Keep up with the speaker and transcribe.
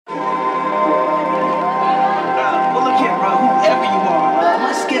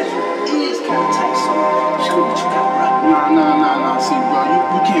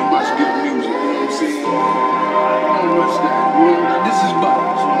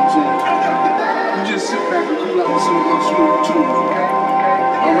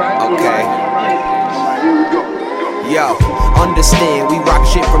Yo, understand, we rock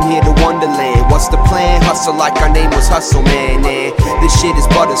shit from here to Wonderland. What's the plan? Hustle like our name was Hustle Man. And this shit is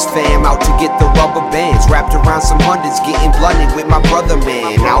Buttas fam, out to get the rubber bands. Wrapped around some hundreds, getting blunted with my brother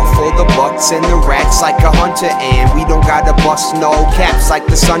man. Out for the bucks and the racks like a hunter. And we don't gotta bust no caps like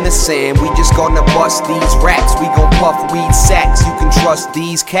the son of Sam. We just gonna bust these racks, we gon' puff weed sacks. You can trust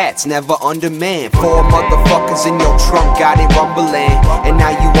these cats, never undermanned. 4 motherfuckers in your trunk, got it rumbling. And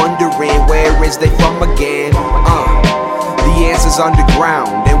now you wondering, where is they from again? The answer's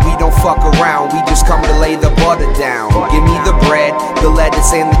underground, and we don't fuck around, we just come to lay the butter down. Give me the bread, the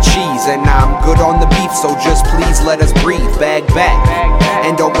lettuce and the cheese, and I'm good on the beef, so just please let us breathe. Bag back,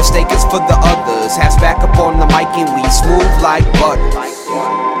 and don't mistake us for the others. Hats back up on the mic and we smooth like butter.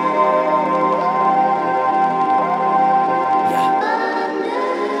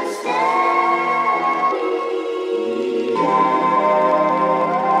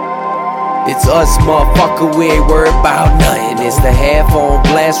 It's us, motherfucker, we ain't worried about nothing. It's the half on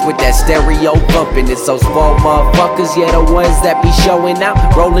blast with that stereo bumping. It's those 4 motherfuckers, yeah, the ones that be showing out,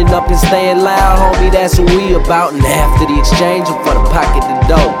 rolling up and staying loud, homie, that's what we about. And after the exchange, I'm for the pocket the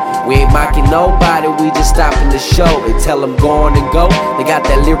dough. We ain't mocking nobody, we just stopping the show. They tell them go on and go, they got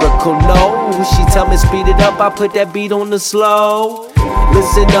that lyrical no. She tell me speed it up, I put that beat on the slow.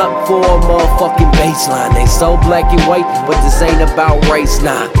 Listen up for a motherfucking baseline. They so black and white, but this ain't about race,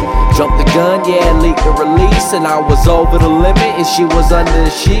 nah. Jump the gun, yeah, leak the release. And I was over the limit and she was under the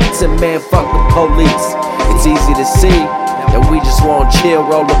sheets. And man, fuck the police. It's easy to see that we just want chill,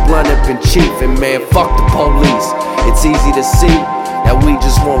 roll a blunt up and chief. And man, fuck the police. It's easy to see that we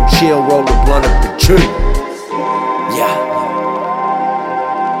just want chill, roll a blunt up and chief. Yeah.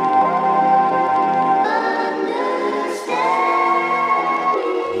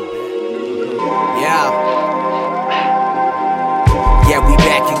 Yeah, we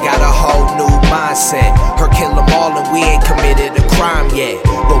back and got a whole new mindset. Her kill them all and we ain't committed a crime yet.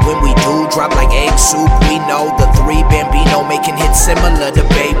 But when we do drop like egg soup, we know the 3 Bambino making hits similar to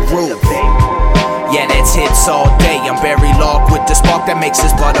Babe Ruth. Yeah, that's hits all day. I'm Barry Log with the spark that makes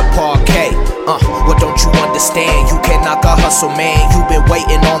this butter parquet. What don't you understand? You can't knock a hustle, man. You been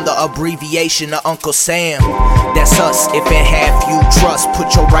waiting on the abbreviation of Uncle Sam. That's us, if in half you trust.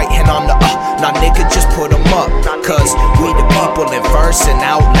 Put your right hand on the nah nigga, just put them up. Cause we the people in verse and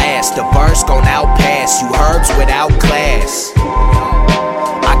outlast. The verse gon' outpass you herbs without class.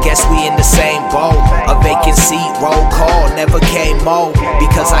 I guess we in the same boat. A vacant seat, roll call, never came more.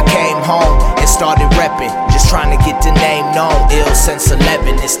 Because I came home and started reppin', just trying to get the name known. Ill since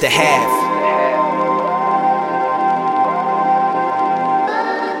 11, it's the half.